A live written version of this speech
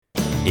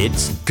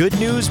It's Good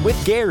News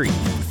with Gary,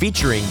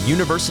 featuring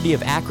University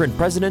of Akron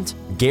President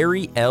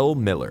Gary L.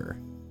 Miller.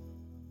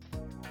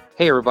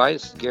 Hey everybody,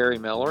 this is Gary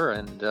Miller,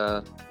 and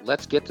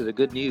let's get to the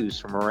good news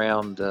from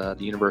around the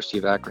University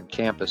of Akron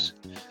campus.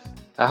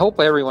 I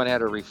hope everyone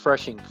had a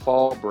refreshing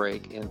fall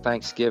break and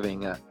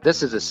Thanksgiving.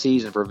 This is a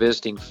season for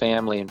visiting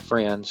family and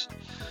friends,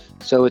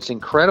 so it's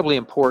incredibly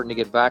important to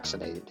get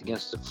vaccinated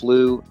against the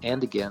flu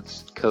and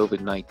against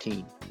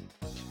COVID-19.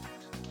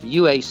 The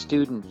UA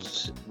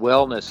students'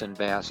 wellness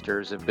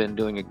ambassadors have been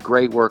doing a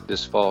great work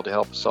this fall to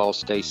help us all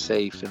stay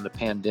safe in the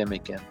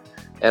pandemic and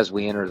as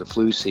we enter the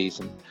flu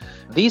season.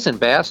 These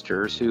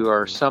ambassadors, who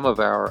are some of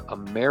our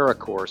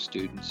AmeriCorps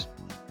students,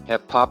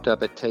 have popped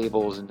up at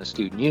tables in the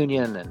Student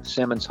Union and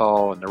Simmons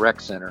Hall and the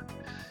Rec Center.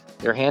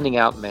 They're handing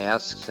out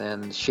masks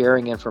and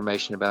sharing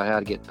information about how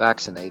to get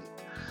vaccinated,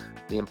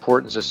 the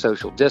importance of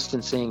social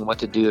distancing, what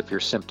to do if you're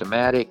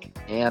symptomatic,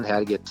 and how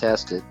to get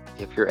tested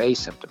if you're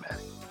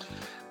asymptomatic.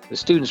 The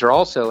students are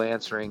also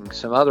answering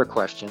some other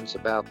questions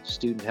about the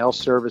Student Health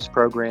Service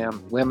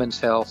Program,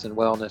 women's health and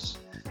wellness,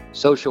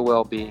 social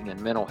well-being,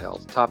 and mental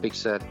health,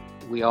 topics that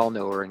we all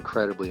know are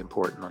incredibly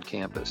important on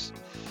campus.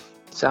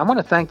 So I want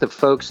to thank the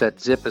folks at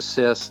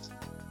ZipAssist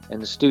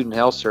and the Student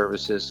Health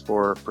Services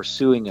for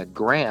pursuing a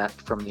grant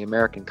from the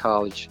American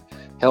College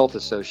Health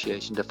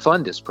Association to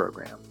fund this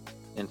program,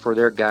 and for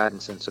their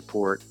guidance and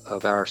support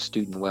of our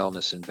student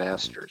wellness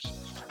ambassadors.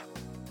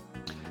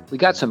 We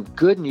got some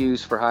good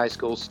news for high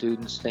school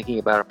students thinking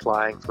about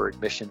applying for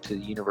admission to the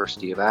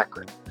University of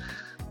Akron.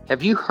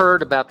 Have you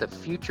heard about the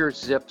Future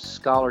Zip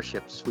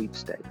Scholarship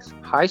Sweepstakes?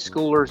 High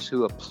schoolers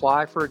who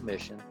apply for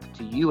admission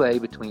to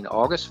UA between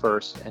August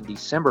 1st and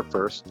December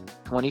 1st,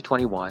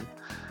 2021,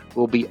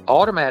 will be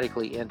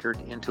automatically entered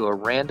into a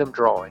random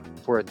drawing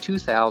for a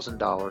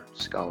 $2,000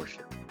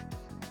 scholarship.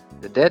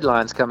 The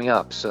deadline's coming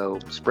up, so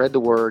spread the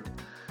word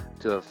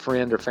to a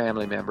friend or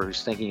family member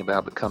who's thinking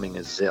about becoming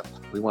a Zip.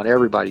 We want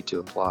everybody to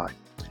apply.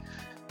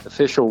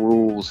 Official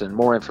rules and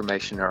more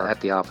information are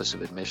at the Office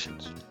of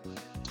Admissions.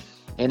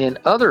 And in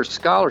other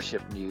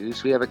scholarship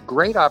news, we have a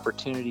great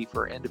opportunity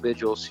for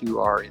individuals who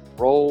are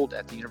enrolled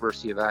at the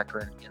University of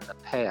Akron in the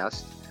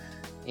past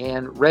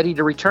and ready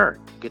to return,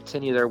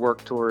 continue their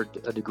work toward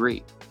a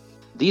degree.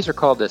 These are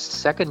called the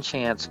Second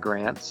Chance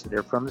Grants.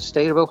 They're from the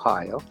state of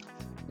Ohio,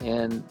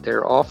 and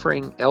they're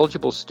offering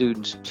eligible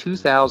students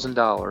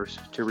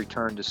 $2,000 to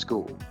return to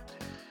school.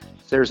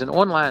 There's an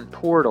online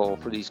portal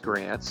for these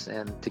grants,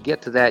 and to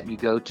get to that, you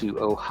go to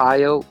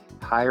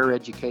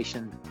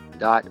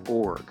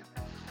ohiohighereducation.org.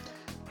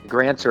 The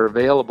grants are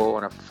available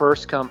on a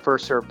first-come,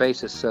 first-served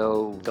basis,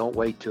 so don't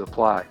wait to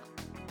apply.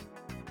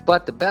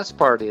 But the best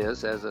part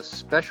is, as a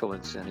special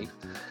incentive,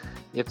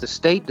 if the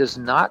state does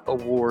not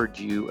award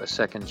you a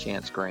second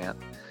chance grant,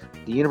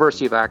 the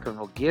University of Akron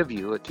will give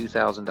you a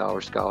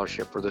 $2,000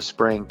 scholarship for the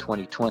spring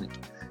 2020.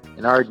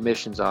 And our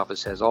admissions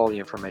office has all the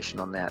information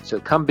on that.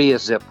 So come be a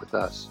Zip with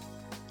us.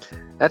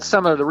 That's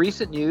some of the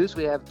recent news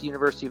we have at the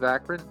University of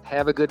Akron.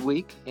 Have a good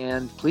week,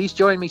 and please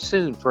join me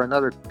soon for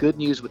another Good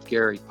News with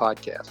Gary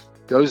podcast.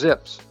 Go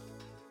Zips!